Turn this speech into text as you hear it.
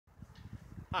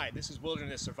Hi, this is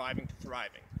Wilderness Surviving to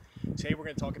Thriving. Today we're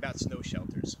going to talk about snow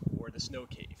shelters, or the snow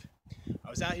cave. I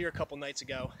was out here a couple nights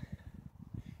ago,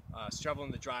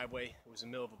 shoveling the driveway. It was in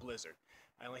the middle of a blizzard.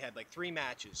 I only had like 3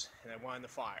 matches, and I wanted the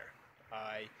fire.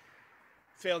 I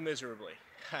failed miserably.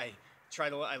 I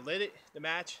lit it, the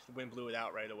match, the wind blew it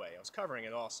out right away. I was covering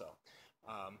it also.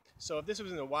 So if this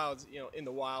was in the wild, in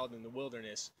the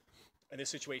wilderness, and this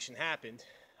situation happened,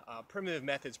 primitive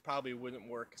methods probably wouldn't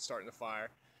work starting the fire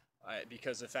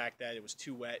because of the fact that it was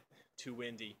too wet, too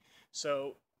windy.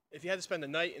 So if you had to spend the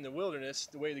night in the wilderness,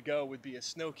 the way to go would be a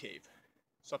snow cave,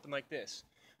 something like this.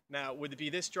 Now, would it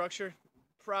be this structure?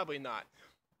 Probably not,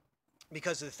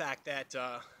 because of the fact that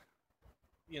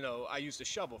I used a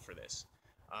shovel for this.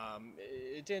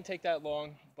 It didn't take that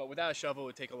long, but without a shovel, it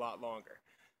would take a lot longer.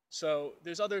 So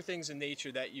there's other things in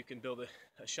nature that you can build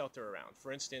a shelter around.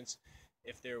 For instance,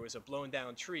 if there was a blown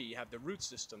down tree, you have the root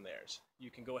system there. So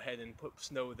you can go ahead and put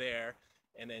snow there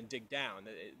and then dig down.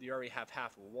 You already have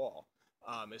half a wall.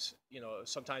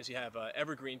 Sometimes you have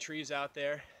evergreen trees out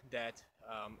there that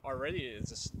already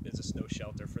is a snow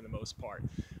shelter for the most part.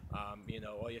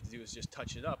 All you have to do is just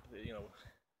touch it up,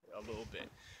 a little bit.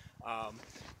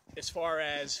 As far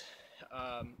as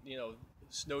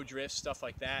snow drifts, stuff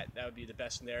like that, that would be the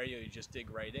best scenario. You just dig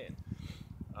right in,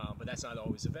 but that's not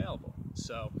always available.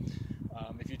 So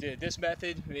if you did this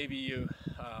method, maybe you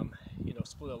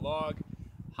split a log,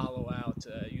 hollow out,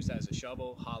 use that as a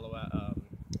shovel, hollow out,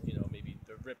 maybe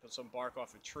rip some bark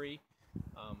off a tree,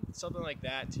 something like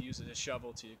that, to use as a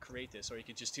shovel to create this. Or you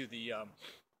could just do the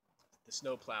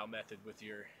snowplow method with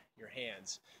your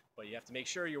hands, but you have to make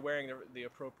sure you're wearing the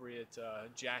appropriate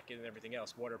jacket and everything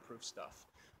else, waterproof stuff,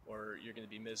 or you're going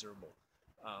to be miserable.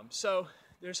 So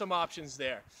there's some options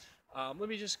there. Let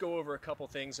me just go over a couple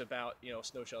things about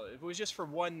snow shelter. If it was just for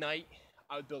one night,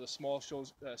 I would build a small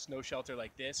snow shelter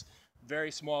like this.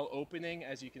 Very small opening,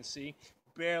 as you can see.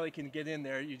 Barely can get in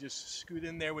there. You just scoot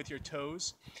in there with your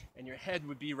toes, and your head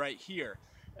would be right here.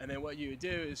 And then what you would do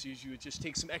is you would just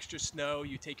take some extra snow,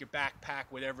 you take your backpack,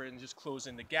 whatever, and just close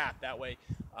in the gap. That way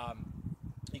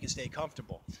you can stay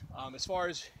comfortable. As far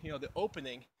as the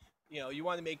opening, you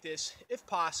want to make this, if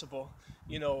possible,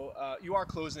 you are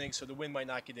closing so the wind might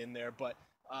not get in there, but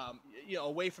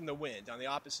away from the wind, on the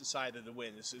opposite side of the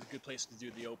wind. This is a good place to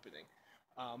do the opening.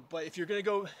 But if you're going to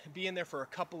go be in there for a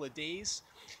couple of days,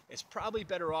 it's probably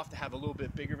better off to have a little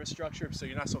bit bigger of a structure so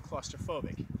you're not so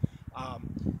claustrophobic.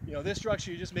 This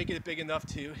structure, you just make it big enough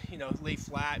to, lay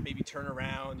flat, maybe turn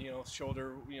around,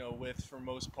 shoulder, width for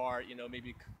most part,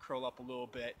 maybe curl up a little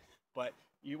bit, but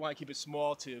you want to keep it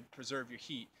small to preserve your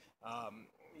heat,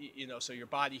 so your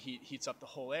body heat heats up the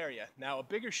whole area. Now, a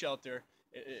bigger shelter,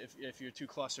 if you're too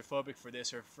claustrophobic for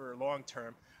this or for long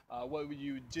term, what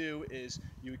you would do is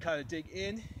you would kind of dig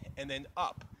in and then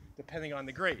up, depending on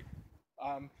the grade.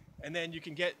 And then you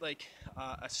can get like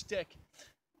a stick.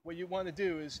 What you want to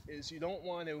do is you don't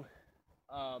want to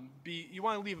you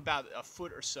want to leave about a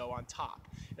foot or so on top.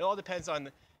 It all depends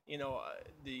on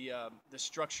the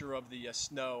structure of the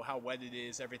snow, how wet it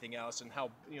is, everything else, and how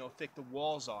thick the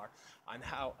walls are, on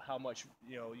how much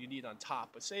you need on top.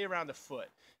 But say around a foot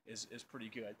is pretty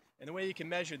good. And the way you can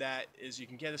measure that is you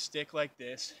can get a stick like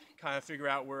this, kind of figure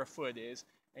out where a foot is,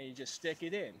 and you just stick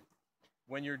it in.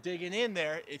 When you're digging in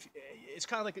there, if it's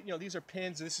kind of like these are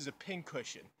pins, and this is a pin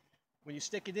cushion. When you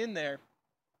stick it in there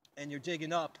and you're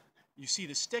digging up, you see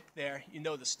the stick there, you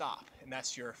know to stop, and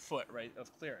that's your foot, right,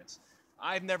 of clearance.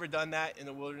 I've never done that in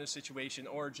a wilderness situation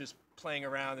or just playing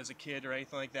around as a kid or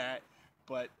anything like that,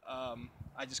 but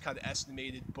I just kind of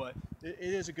estimated, but it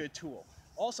is a good tool.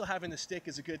 Also, having the stick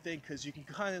is a good thing because you can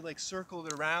kind of like circle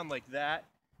it around like that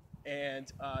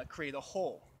and create a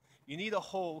hole. You need a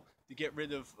hole to get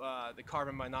rid of the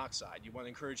carbon monoxide. You want to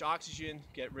encourage oxygen,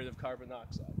 get rid of carbon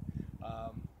dioxide.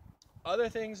 Other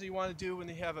things you want to do when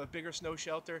you have a bigger snow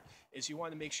shelter is you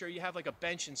want to make sure you have like a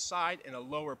bench inside and a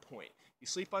lower point. You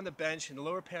sleep on the bench, and the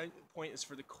lower point is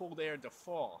for the cold air to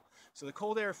fall. So the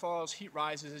cold air falls, heat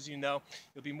rises, as you know,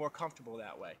 you'll be more comfortable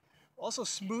that way. Also,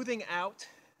 smoothing out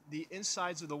the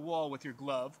insides of the wall with your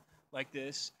glove like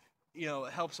this,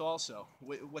 helps also.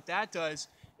 What that does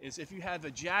is if you have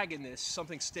a jaggedness,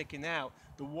 something sticking out,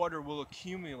 the water will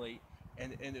accumulate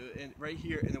and right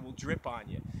here, and it will drip on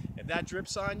you. If that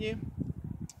drips on you,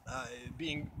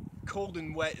 being cold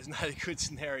and wet is not a good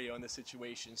scenario in this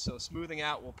situation. So smoothing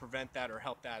out will prevent that or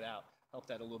help that out, help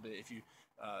that a little bit if you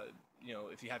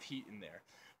have heat in there.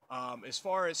 As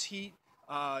far as heat,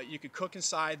 you could cook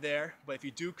inside there, but if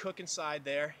you do cook inside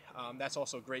there, that's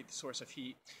also a great source of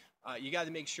heat. You got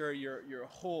to make sure your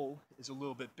hole is a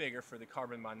little bit bigger for the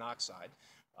carbon monoxide.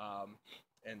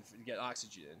 and get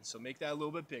oxygen in. So make that a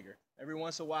little bit bigger. Every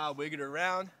once in a while, wiggle it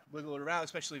around,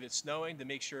 especially if it's snowing, to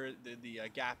make sure the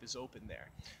gap is open there.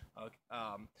 Uh,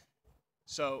 um,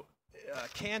 so a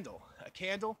candle,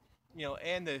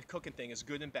 and the cooking thing is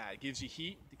good and bad. It gives you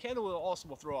heat. The candle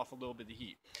will throw off a little bit of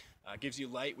heat. Gives you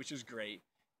light, which is great.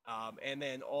 And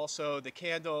then also the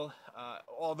candle,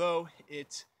 although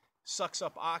it sucks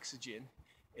up oxygen,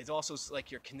 it's also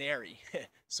like your canary,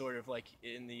 sort of like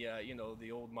in the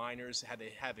the old miners how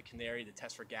they have a canary to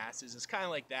test for gases. It's kind of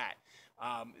like that.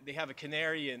 They have a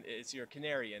canary, and it's your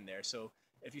canary in there. So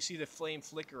if you see the flame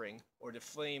flickering or the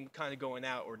flame kind of going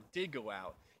out or did go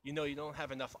out, you don't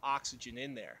have enough oxygen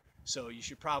in there. So you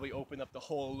should probably open up the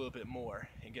hole a little bit more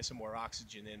and get some more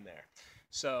oxygen in there.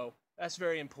 So that's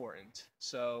very important.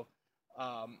 So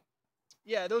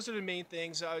yeah, those are the main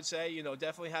things I would say.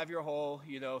 Definitely have your hole,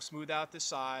 smooth out the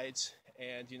sides,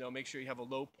 and, make sure you have a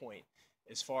low point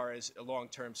as far as a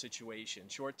long-term situation.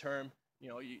 Short-term,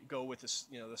 you go with this,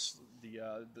 the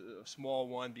small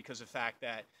one, because of the fact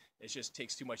that it just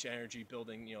takes too much energy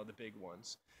building, the big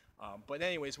ones. But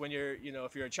anyways, when you're,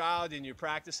 if you're a child and you're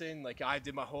practicing, like I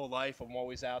did my whole life, I'm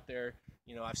always out there.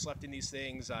 I've slept in these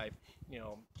things. I've,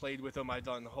 played with them. I've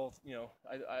done the whole,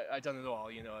 I've done it all,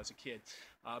 as a kid.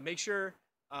 Make sure,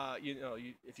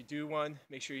 if you do one,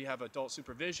 make sure you have adult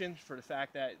supervision for the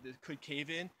fact that it could cave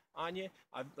in on you.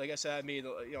 Like I said, I've made,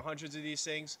 hundreds of these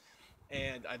things,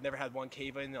 and I've never had one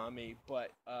cave in on me,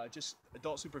 but just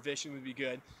adult supervision would be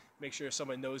good. Make sure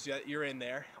someone knows that you're in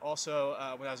there. Also,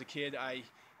 when I was a kid, I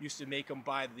used to make them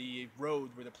by the road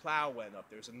where the plow went up.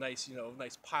 There's a nice,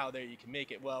 nice pile there you can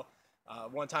make it. Well,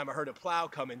 one time I heard a plow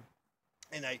coming,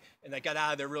 and I got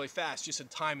out of there really fast, just in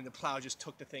time, and the plow just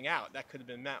took the thing out. That could have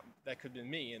been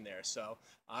me in there. So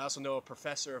I also know a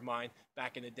professor of mine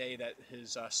back in the day that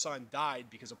his son died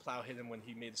because a plow hit him when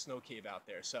he made a snow cave out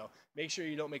there. So make sure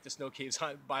you don't make the snow caves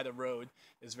by the road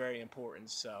is very important.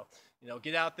 So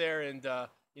get out there, and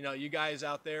you guys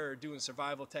out there are doing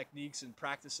survival techniques and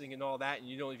practicing and all that, and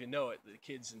you don't even know it. The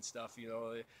kids and stuff,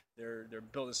 they're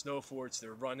building snow forts,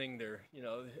 they're running,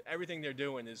 everything they're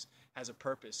doing has a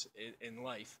purpose in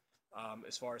life,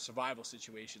 as far as survival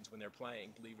situations when they're playing.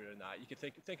 Believe it or not, you can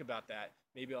think about that.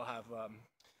 Maybe I'll have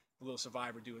the Little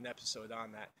Survivor do an episode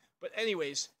on that. But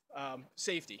anyways,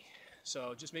 safety.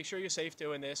 So just make sure you're safe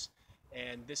doing this.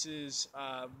 And this is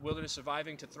Wilderness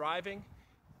Surviving to Thriving.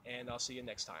 And I'll see you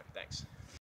next time. Thanks.